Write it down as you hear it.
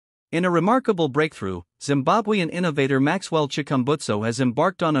In a remarkable breakthrough, Zimbabwean innovator Maxwell Chikumbutso has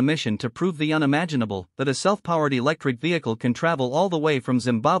embarked on a mission to prove the unimaginable, that a self-powered electric vehicle can travel all the way from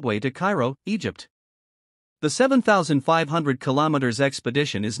Zimbabwe to Cairo, Egypt. The 7,500 kilometers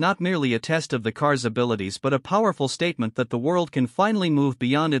expedition is not merely a test of the car's abilities but a powerful statement that the world can finally move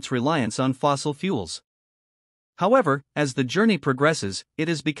beyond its reliance on fossil fuels. However, as the journey progresses, it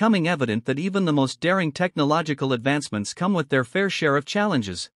is becoming evident that even the most daring technological advancements come with their fair share of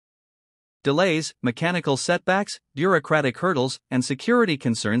challenges. Delays, mechanical setbacks, bureaucratic hurdles, and security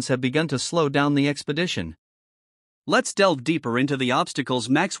concerns have begun to slow down the expedition. Let's delve deeper into the obstacles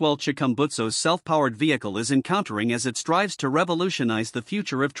Maxwell Chikumbutso's self-powered vehicle is encountering as it strives to revolutionize the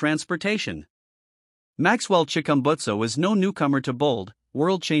future of transportation. Maxwell Chikumbutso is no newcomer to bold,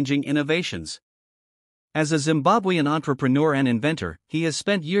 world-changing innovations. As a Zimbabwean entrepreneur and inventor, he has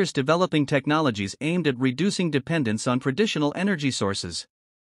spent years developing technologies aimed at reducing dependence on traditional energy sources.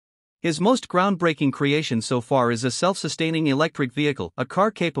 His most groundbreaking creation so far is a self-sustaining electric vehicle, a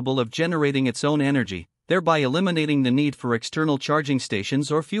car capable of generating its own energy, thereby eliminating the need for external charging stations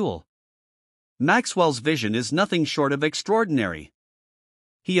or fuel. Maxwell's vision is nothing short of extraordinary.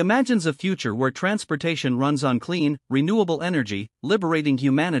 He imagines a future where transportation runs on clean, renewable energy, liberating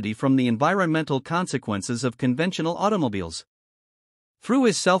humanity from the environmental consequences of conventional automobiles. Through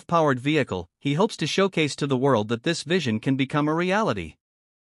his self-powered vehicle, he hopes to showcase to the world that this vision can become a reality.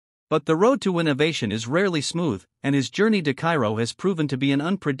 But the road to innovation is rarely smooth, and his journey to Cairo has proven to be an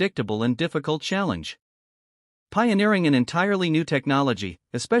unpredictable and difficult challenge. Pioneering an entirely new technology,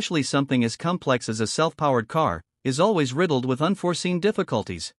 especially something as complex as a self-powered car, is always riddled with unforeseen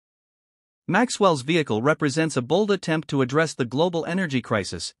difficulties. Maxwell's vehicle represents a bold attempt to address the global energy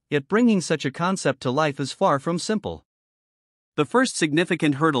crisis, yet bringing such a concept to life is far from simple. The first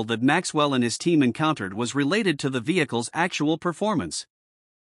significant hurdle that Maxwell and his team encountered was related to the vehicle's actual performance.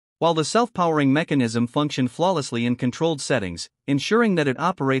 While the self-powering mechanism functioned flawlessly in controlled settings, ensuring that it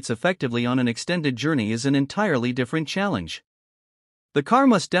operates effectively on an extended journey is an entirely different challenge. The car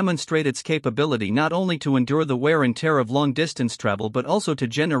must demonstrate its capability not only to endure the wear and tear of long-distance travel but also to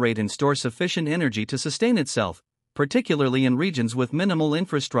generate and store sufficient energy to sustain itself, particularly in regions with minimal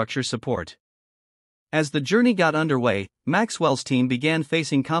infrastructure support. As the journey got underway, Maxwell's team began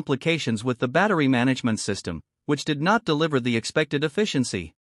facing complications with the battery management system, which did not deliver the expected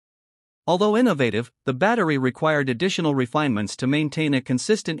efficiency. Although innovative, the battery required additional refinements to maintain a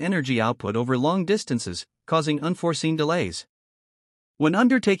consistent energy output over long distances, causing unforeseen delays. When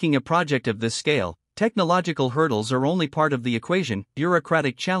undertaking a project of this scale, technological hurdles are only part of the equation.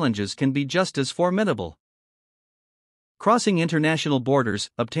 Bureaucratic challenges can be just as formidable. Crossing international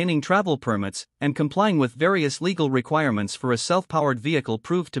borders, obtaining travel permits, and complying with various legal requirements for a self-powered vehicle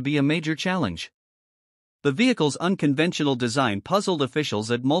proved to be a major challenge. The vehicle's unconventional design puzzled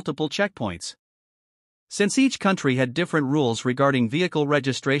officials at multiple checkpoints. Since each country had different rules regarding vehicle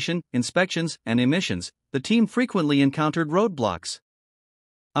registration, inspections, and emissions, the team frequently encountered roadblocks.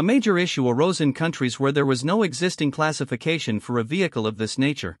 A major issue arose in countries where there was no existing classification for a vehicle of this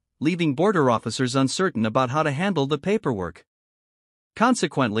nature, leaving border officers uncertain about how to handle the paperwork.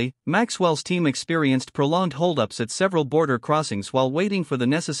 Consequently, Maxwell's team experienced prolonged holdups at several border crossings while waiting for the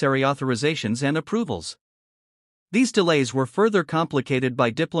necessary authorizations and approvals. These delays were further complicated by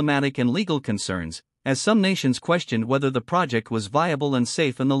diplomatic and legal concerns, as some nations questioned whether the project was viable and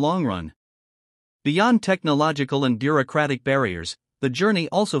safe in the long run. Beyond technological and bureaucratic barriers, the journey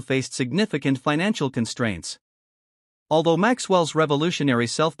also faced significant financial constraints. Although Maxwell's revolutionary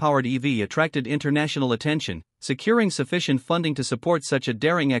self-powered EV attracted international attention, securing sufficient funding to support such a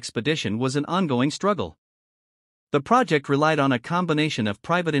daring expedition was an ongoing struggle. The project relied on a combination of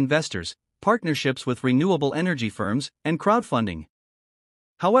private investors, partnerships with renewable energy firms, and crowdfunding.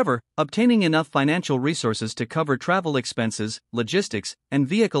 However, obtaining enough financial resources to cover travel expenses, logistics, and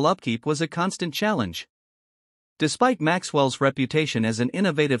vehicle upkeep was a constant challenge. Despite Maxwell's reputation as an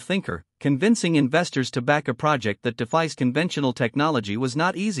innovative thinker, convincing investors to back a project that defies conventional technology was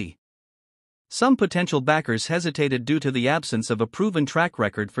not easy. Some potential backers hesitated due to the absence of a proven track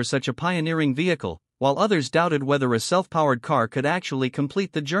record for such a pioneering vehicle, while others doubted whether a self-powered car could actually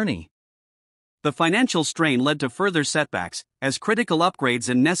complete the journey. The financial strain led to further setbacks, as critical upgrades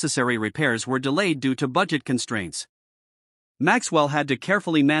and necessary repairs were delayed due to budget constraints. Maxwell had to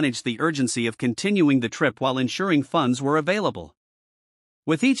carefully manage the urgency of continuing the trip while ensuring funds were available.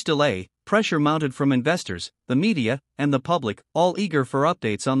 With each delay, pressure mounted from investors, the media, and the public, all eager for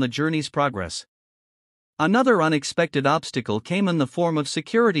updates on the journey's progress. Another unexpected obstacle came in the form of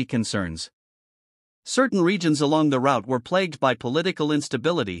security concerns. Certain regions along the route were plagued by political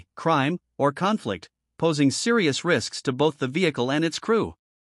instability, crime, or conflict, posing serious risks to both the vehicle and its crew.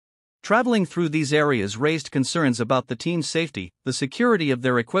 Traveling through these areas raised concerns about the team's safety, the security of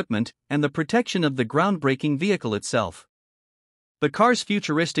their equipment, and the protection of the groundbreaking vehicle itself. The car's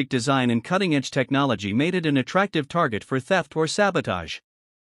futuristic design and cutting-edge technology made it an attractive target for theft or sabotage.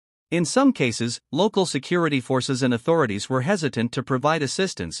 In some cases, local security forces and authorities were hesitant to provide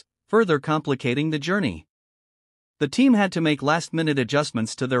assistance, further complicating the journey. The team had to make last-minute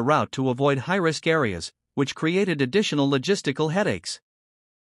adjustments to their route to avoid high-risk areas, which created additional logistical headaches.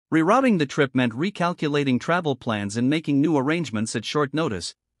 Rerouting the trip meant recalculating travel plans and making new arrangements at short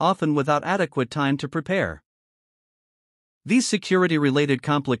notice, often without adequate time to prepare. These security-related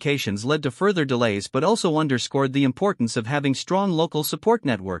complications led to further delays but also underscored the importance of having strong local support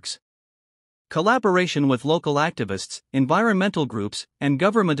networks. Collaboration with local activists, environmental groups, and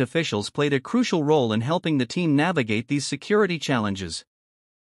government officials played a crucial role in helping the team navigate these security challenges.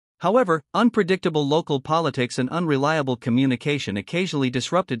 However, unpredictable local politics and unreliable communication occasionally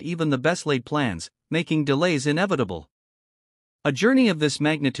disrupted even the best-laid plans, making delays inevitable. A journey of this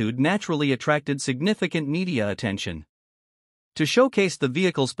magnitude naturally attracted significant media attention. To showcase the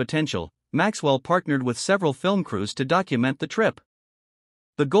vehicle's potential, Maxwell partnered with several film crews to document the trip.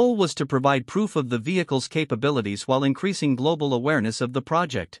 The goal was to provide proof of the vehicle's capabilities while increasing global awareness of the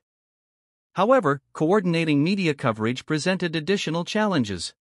project. However, coordinating media coverage presented additional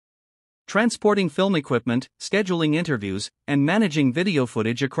challenges. Transporting film equipment, scheduling interviews, and managing video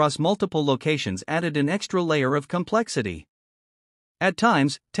footage across multiple locations added an extra layer of complexity. At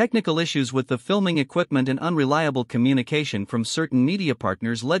times, technical issues with the filming equipment and unreliable communication from certain media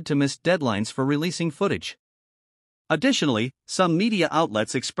partners led to missed deadlines for releasing footage. Additionally, some media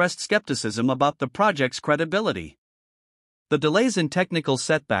outlets expressed skepticism about the project's credibility. The delays and technical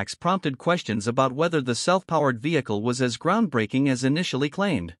setbacks prompted questions about whether the self-powered vehicle was as groundbreaking as initially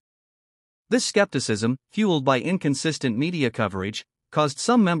claimed. This skepticism, fueled by inconsistent media coverage, caused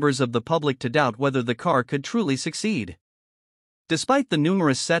some members of the public to doubt whether the car could truly succeed. Despite the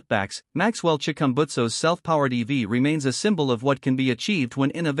numerous setbacks, Maxwell Chikumbutso's self-powered EV remains a symbol of what can be achieved when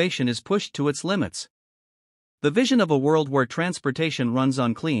innovation is pushed to its limits. The vision of a world where transportation runs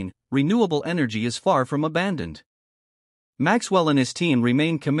on clean, renewable energy is far from abandoned. Maxwell and his team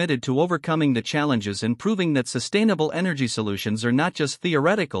remain committed to overcoming the challenges and proving that sustainable energy solutions are not just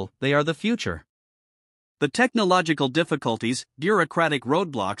theoretical, they are the future. The technological difficulties, bureaucratic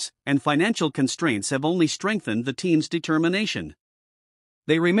roadblocks, and financial constraints have only strengthened the team's determination.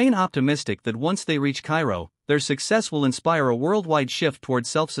 They remain optimistic that once they reach Cairo, their success will inspire a worldwide shift toward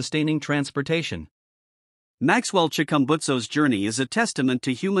self-sustaining transportation. Maxwell Chikumbutso's journey is a testament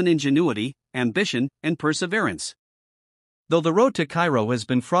to human ingenuity, ambition, and perseverance. Though the road to Cairo has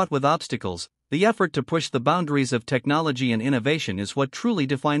been fraught with obstacles, the effort to push the boundaries of technology and innovation is what truly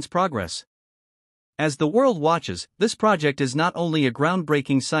defines progress. As the world watches, this project is not only a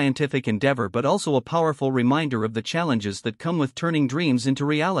groundbreaking scientific endeavor but also a powerful reminder of the challenges that come with turning dreams into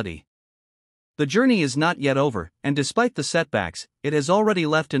reality. The journey is not yet over, and despite the setbacks, it has already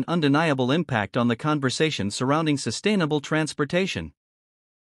left an undeniable impact on the conversation surrounding sustainable transportation.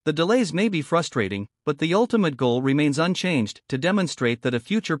 The delays may be frustrating, but the ultimate goal remains unchanged: to demonstrate that a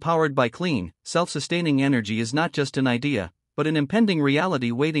future powered by clean, self-sustaining energy is not just an idea, but an impending reality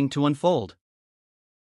waiting to unfold.